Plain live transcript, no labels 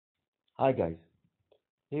Hi guys,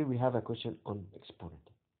 here we have a question on exponent.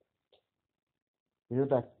 We know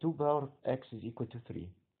that 2 power of x is equal to 3.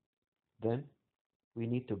 Then we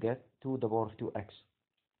need to get 2 to the power of 2x.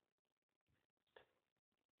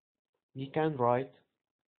 We can write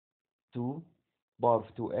 2 power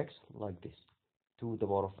of 2x like this. 2 to the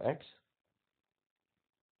power of x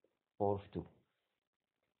power of 2.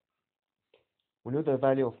 We know the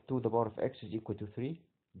value of 2 to the power of x is equal to 3.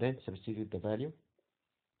 Then substitute the value.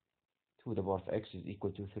 2 to the power of x is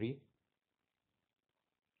equal to 3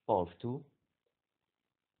 power of 2.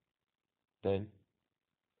 Then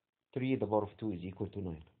 3 to the power of 2 is equal to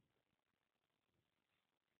 9.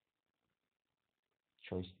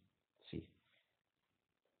 Choice C.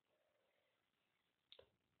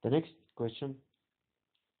 The next question,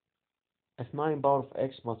 if 9 power of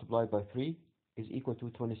x multiplied by 3 is equal to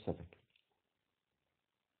 27,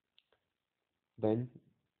 then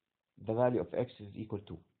the value of x is equal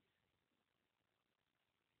to.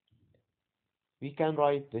 We can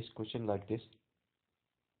write this question like this.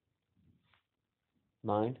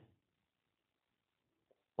 9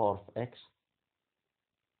 power of x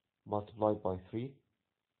multiplied by 3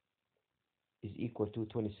 is equal to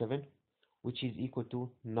 27, which is equal to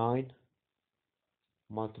 9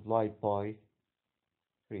 multiplied by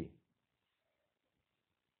 3.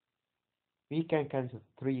 We can cancel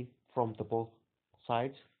 3 from the both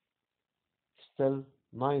sides. Still,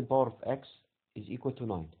 9 power of x is equal to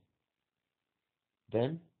 9.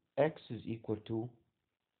 Then x is equal to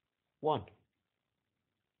 1.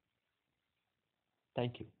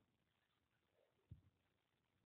 Thank you.